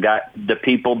course, the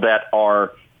people that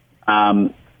are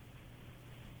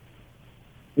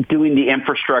doing the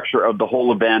infrastructure of the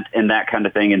whole event and that kind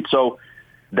of thing. And so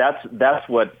that's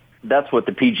what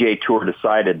the PGA Tour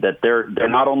decided, that they're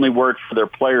not only worried for their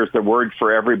players, they're worried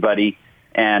for everybody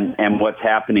and what's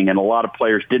happening. And a lot of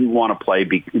players didn't want to play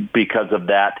because of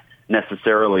that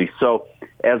necessarily. So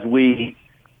as we,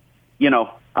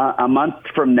 a month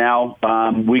from now,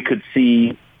 we could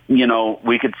see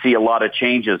a lot of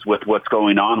changes with what's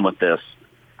going on with this.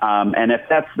 And if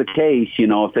that's the case,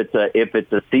 if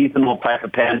it's a seasonal type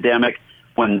of pandemic,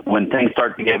 when things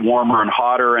start to get warmer and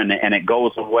hotter and it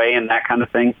goes away and that kind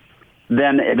of thing,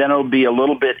 then it'll be a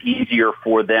little bit easier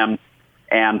for them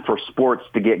and for sports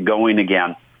to get going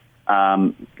again.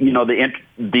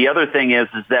 The other thing is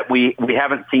that we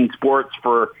haven't seen sports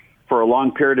for a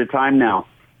long period of time now,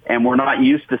 and we're not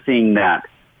used to seeing that.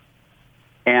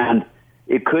 And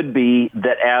it could be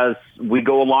that as we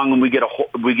go along and we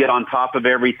get on top of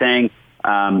everything,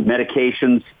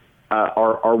 medications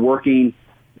are working,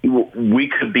 we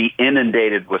could be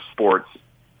inundated with sports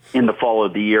in the fall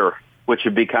of the year, which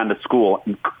would be kind of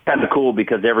cool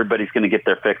because everybody's going to get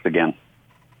their fix again.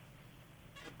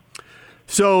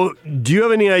 So do you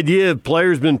have any idea if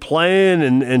players been playing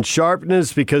and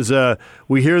sharpness? Because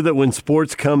we hear that when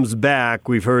sports comes back,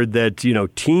 we've heard that,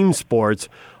 team sports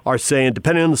are saying,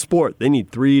 depending on the sport, they need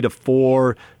 3 to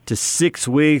 4 to 6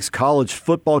 weeks. College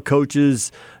football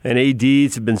coaches and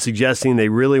ADs have been suggesting they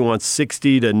really want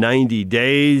 60 to 90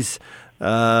 days.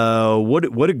 What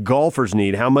do golfers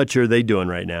need? How much are they doing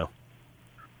right now?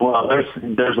 Well,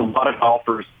 there's a lot of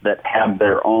golfers that have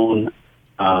their own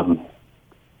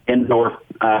indoor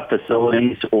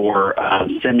facilities or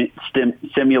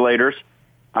simulators.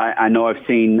 I know I've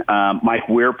seen Mike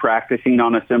Weir practicing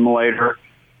on a simulator.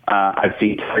 I've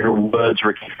seen Tiger Woods,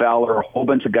 Ricky Fowler, a whole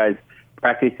bunch of guys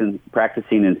practicing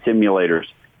in simulators.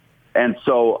 And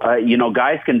so,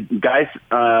 guys can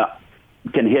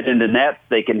hit into nets.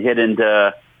 They can hit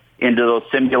into those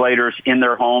simulators in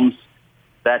their homes,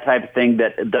 that type of thing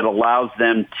that allows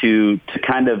them to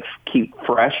kind of keep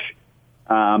fresh.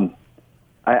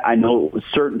 I know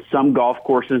some golf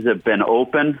courses have been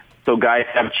open, so guys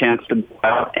have a chance to go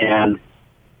out and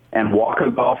walk a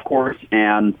golf course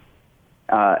and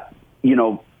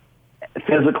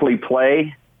physically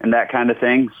play and that kind of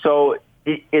thing. So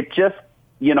it just,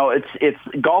 it's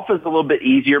golf is a little bit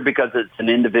easier because it's an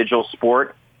individual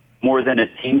sport more than a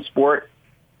team sport.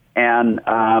 And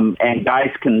guys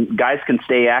can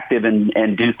stay active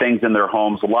and do things in their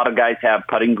homes. A lot of guys have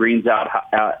putting greens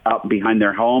out behind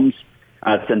their homes,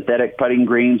 synthetic putting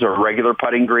greens or regular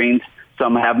putting greens.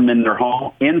 Some have them in their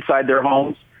home, inside their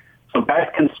homes. So guys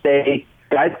can stay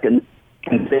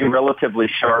relatively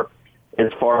sharp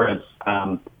as far as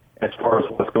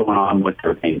what's going on with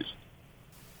their teams.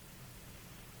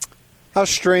 How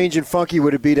strange and funky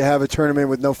would it be to have a tournament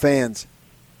with no fans?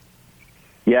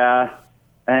 Yeah,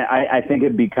 I think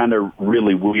it'd be kind of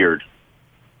really weird.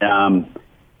 It's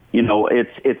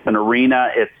an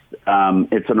arena.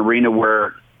 It's an arena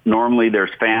where normally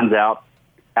there's fans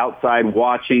outside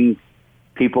watching,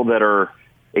 people that are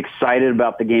excited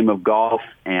about the game of golf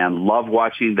and love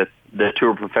watching the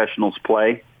tour professionals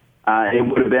play. It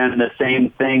would have been the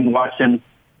same thing watching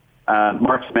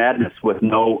March Madness with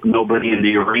nobody in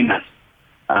the arenas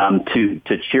to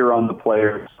cheer on the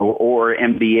players or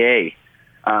NBA.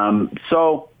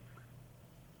 So,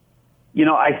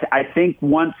 I think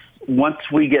once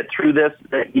we get through this,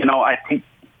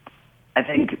 I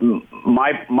think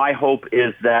my hope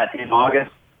is that in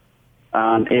August,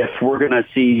 if we're going to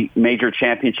see major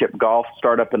championship golf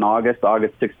start up in August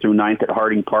 6th through 9th at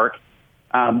Harding Park,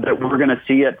 that we're going to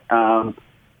see it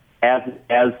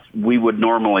as we would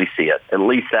normally see it. At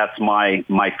least that's my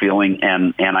feeling,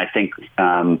 and I think,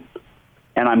 and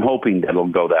I'm hoping that it'll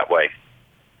go that way.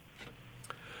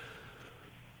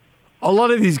 A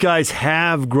lot of these guys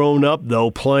have grown up,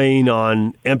 though, playing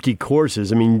on empty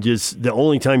courses. I mean, just the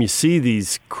only time you see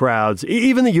these crowds,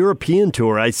 even the European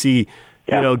Tour, I see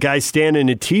guys standing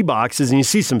in tee boxes, and you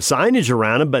see some signage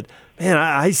around them, but man,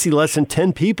 I see less than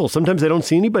 10 people. Sometimes I don't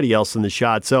see anybody else in the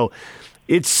shot. So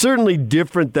it's certainly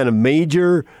different than a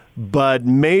major, but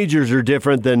majors are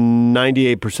different than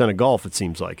 98% of golf, it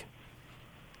seems like.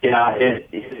 Yeah, it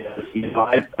is.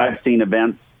 I've seen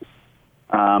events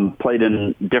played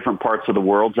in different parts of the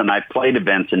world, and I've played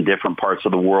events in different parts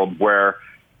of the world where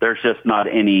there's just not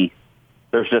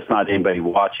anybody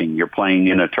watching. You're playing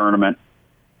in a tournament,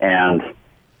 and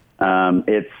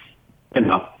it's,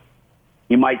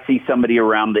 you might see somebody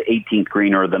around the 18th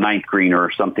green or the 9th green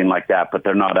or something like that, but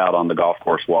they're not out on the golf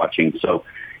course watching. So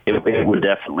it would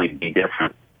definitely be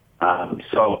different.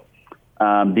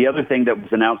 The other thing that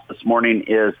was announced this morning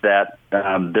is that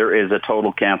there is a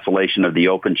total cancellation of the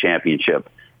Open Championship.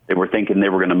 They were thinking they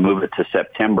were going to move it to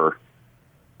September,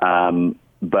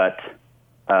 but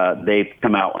they've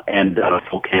come out and done a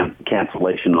full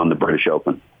cancellation on the British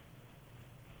Open.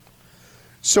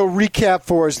 So recap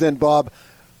for us then, Bob.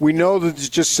 We know that you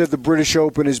just said the British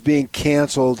Open is being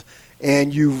canceled,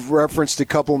 and you've referenced a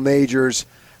couple majors.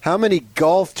 How many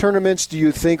golf tournaments do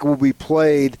you think will be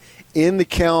played in the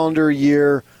calendar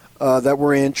year that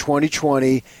we're in,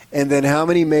 2020, and then how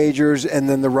many majors, and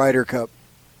then the Ryder Cup?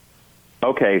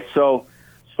 Okay, so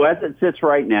as it sits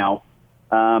right now,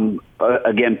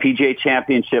 again, PGA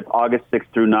Championship, August 6th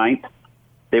through 9th.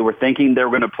 They were thinking they were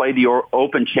going to play the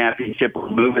Open Championship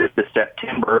and move it to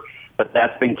September, but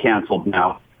that's been canceled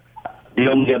now. The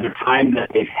only other time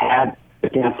that they've had the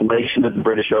cancellation of the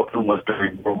British Open was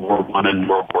during World War I and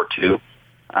World War II.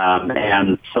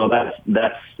 And so that's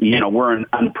we're in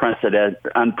unprecedented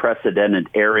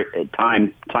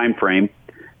time frame.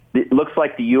 It looks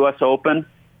like the U.S. Open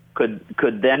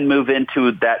could then move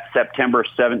into that September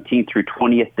 17th through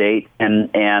 20th date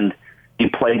and be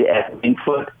played at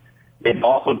Wingfoot. They've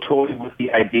also toyed with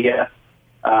the idea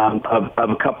of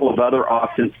a couple of other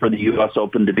options for the U.S.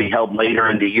 Open to be held later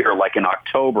in the year, like in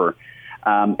October.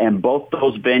 And both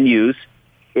those venues,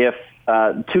 if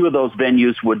two of those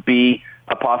venues would be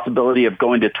a possibility of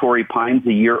going to Torrey Pines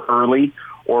a year early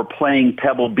or playing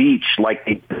Pebble Beach like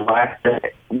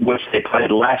which they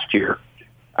played last year.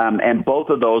 And both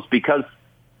of those, because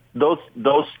those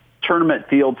tournament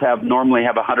fields normally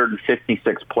have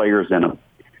 156 players in them.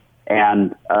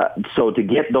 And so to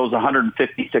get those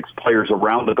 156 players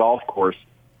around the golf course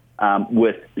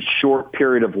with short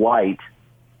period of light,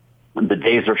 the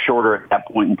days are shorter at that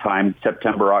point in time,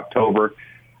 September, October,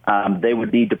 they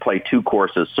would need to play two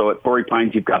courses. So at Torrey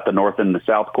Pines, you've got the north and the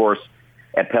south course.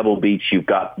 At Pebble Beach, you've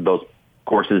got those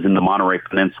courses in the Monterey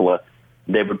Peninsula.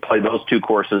 They would play those two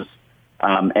courses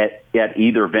at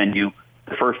either venue.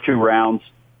 The first two rounds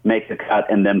make the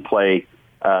cut and then play,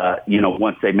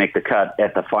 once they make the cut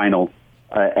at the final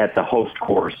at the host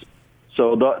course.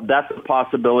 So that's a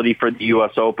possibility for the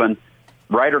U.S. Open.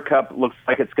 Ryder Cup looks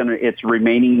like it's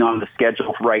remaining on the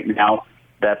schedule right now.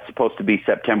 That's supposed to be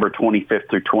September 25th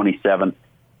through 27th,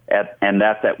 and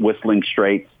that's at Whistling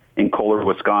Straits in Kohler,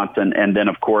 Wisconsin. And then,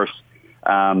 of course,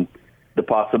 the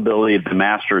possibility of the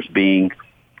Masters being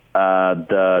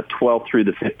the 12th through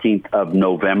the 15th of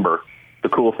November. The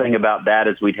cool thing about that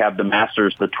is we'd have the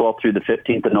Masters the 12th through the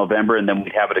 15th of November, and then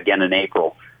we'd have it again in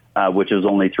April, which is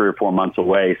only 3 or 4 months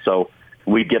away. So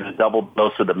we'd get a double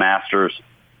dose of the Masters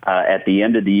at the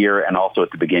end of the year and also at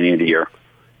the beginning of the year.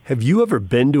 Have you ever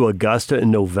been to Augusta in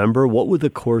November? What would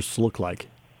the course look like?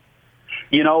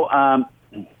 They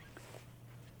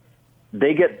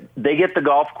get the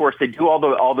golf course. They do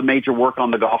all the major work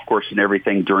on the golf course and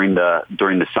everything during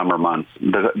the summer months.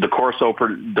 The course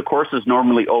is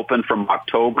normally open from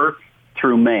October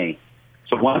through May.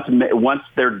 So once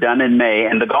they're done in May,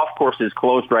 and the golf course is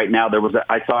closed right now.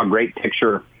 I saw a great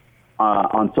picture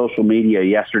on social media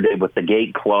yesterday with the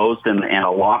gate closed and a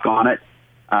lock on it.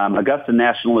 Augusta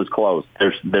National is closed.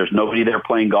 There's nobody there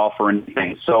playing golf or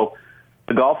anything. So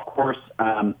the golf course,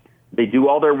 they do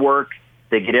all their work.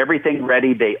 They get everything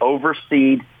ready. They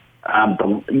overseed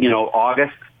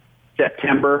August,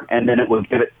 September, and then it will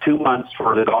give it 2 months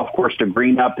for the golf course to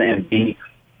green up and be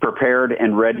prepared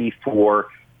and ready for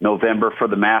November for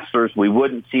the Masters. We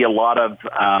wouldn't see a lot of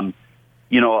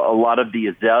the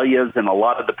azaleas and a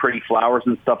lot of the pretty flowers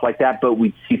and stuff like that, but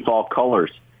we'd see fall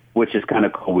colors, which is kind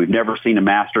of cool. We've never seen a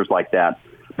Masters like that.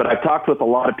 But I've talked with a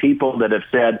lot of people that have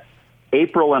said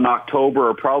April and October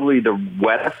are probably the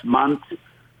wettest months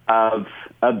of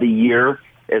the year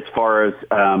as far as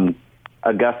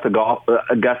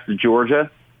Augusta, Georgia.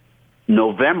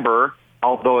 November,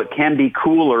 although it can be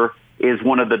cooler, is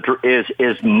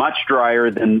is much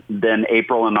drier than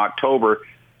April and October.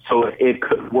 So it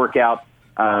could work out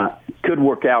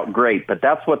great. But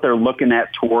that's what they're looking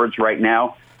at towards right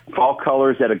now. fall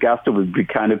colors at Augusta would be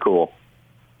kind of cool.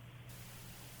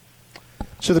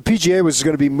 So the PGA was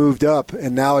going to be moved up,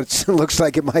 and now it looks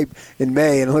like it might in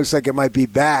May, and it looks like it might be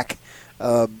back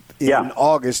in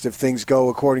August if things go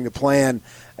according to plan.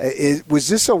 Was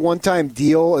this a one-time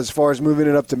deal as far as moving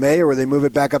it up to May, or will they move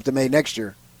it back up to May next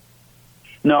year?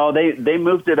 No, they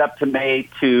moved it up to May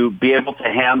to be able to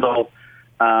handle.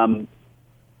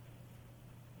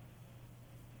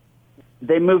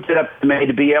 They moved it up to May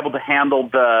to be able to handle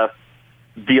the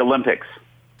Olympics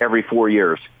every 4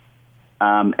 years.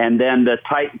 And then the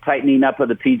tightening up of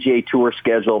the PGA Tour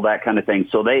schedule, that kind of thing.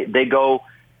 So they go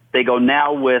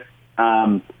now with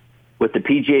the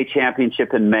PGA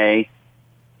Championship in May.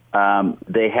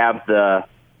 They have the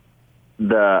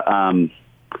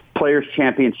Players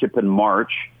Championship in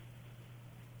March,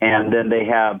 and then they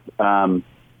have the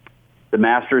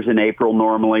Masters in April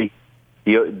normally,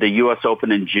 the U.S.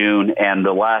 Open in June, and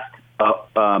the last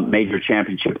major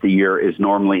championship of the year is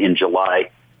normally in July,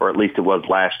 or at least it was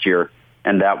last year.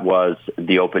 And that was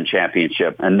the Open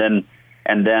Championship. And then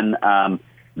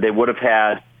they would have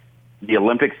had the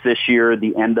Olympics this year,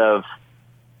 the end of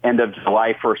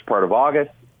July, first part of August,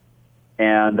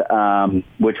 and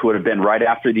which would have been right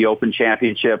after the Open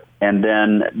Championship. And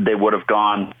then they would have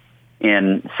gone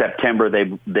in September.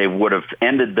 They would have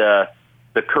ended the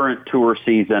current tour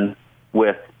season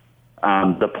with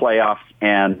the playoffs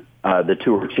and the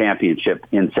Tour Championship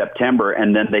in September,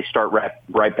 and then they start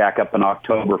right back up in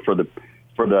October for the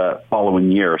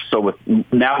following year. So with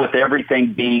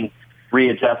everything being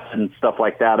readjusted and stuff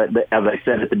like that, as I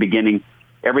said at the beginning,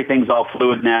 everything's all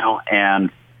fluid now, and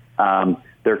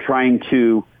they're trying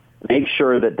to make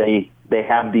sure that they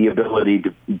have the ability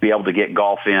to be able to get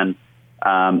golf in.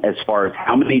 As far as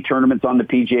how many tournaments on the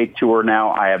PGA Tour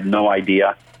now, I have no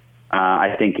idea.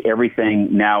 I think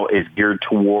everything now is geared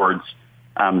towards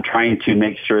trying to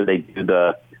make sure they do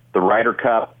the Ryder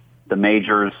Cup, the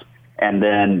majors, and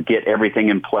then get everything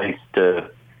in place to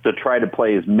try to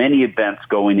play as many events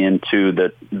going into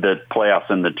the playoffs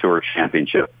and the Tour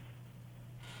Championship.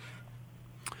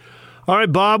 All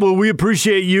right, Bob. Well, we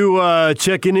appreciate you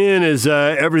checking in as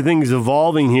everything's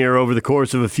evolving here over the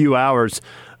course of a few hours,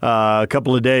 a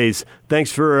couple of days.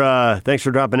 Thanks for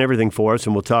dropping everything for us,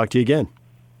 and we'll talk to you again.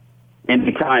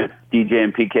 Anytime, DJ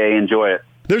and PK. Enjoy it.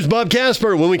 There's Bob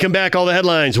Casper. When we come back, all the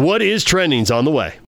headlines. What is trending's on the way.